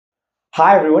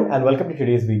Hi everyone and welcome to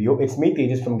today's video. It's me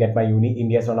Tejas from GetMyUni,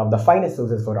 India's one of the finest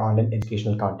sources for online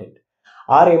educational content.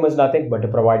 Our aim is nothing but to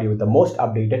provide you with the most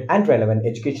updated and relevant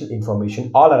educational information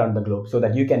all around the globe so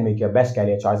that you can make your best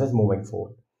career choices moving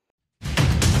forward.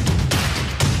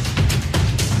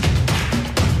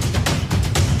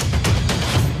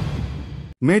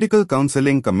 Medical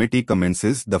Counselling Committee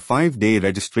commences the 5-day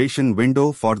registration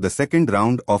window for the second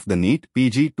round of the NEET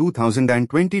PG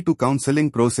 2022 counselling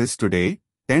process today,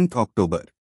 10th October.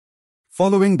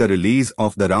 Following the release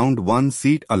of the Round 1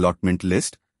 seat allotment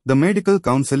list, the Medical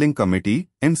Counselling Committee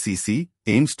 (MCC)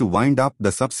 aims to wind up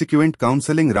the subsequent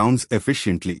counselling rounds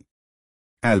efficiently.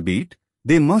 Albeit,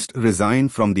 they must resign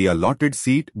from the allotted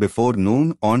seat before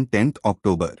noon on 10th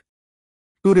October.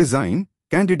 To resign,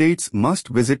 candidates must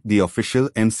visit the official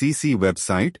MCC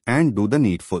website and do the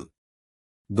needful.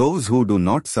 Those who do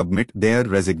not submit their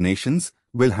resignations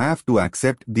will have to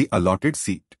accept the allotted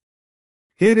seat.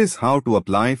 Here is how to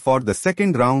apply for the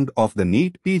second round of the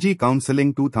NEET PG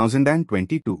Counselling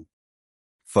 2022.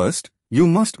 First, you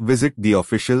must visit the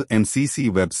official MCC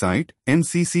website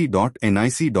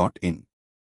mcc.nic.in.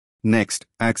 Next,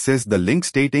 access the link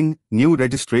stating New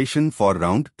Registration for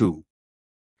Round 2.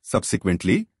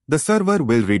 Subsequently, the server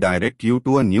will redirect you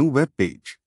to a new web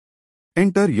page.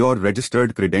 Enter your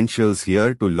registered credentials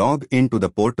here to log into the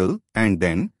portal and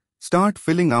then start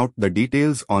filling out the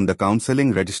details on the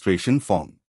counselling registration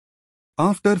form.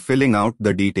 After filling out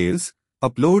the details,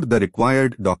 upload the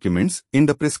required documents in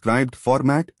the prescribed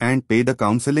format and pay the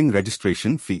counselling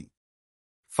registration fee.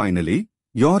 Finally,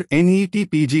 your NEET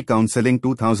PG Counselling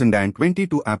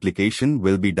 2022 application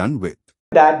will be done with.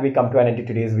 With that, we come to an end to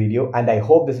today's video and I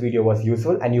hope this video was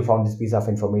useful and you found this piece of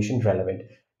information relevant.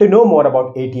 To know more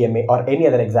about ATMA or any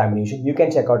other examination, you can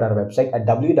check out our website at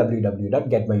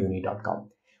www.getmyuni.com.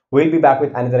 We'll be back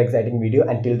with another exciting video.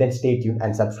 Until then, stay tuned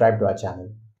and subscribe to our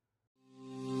channel.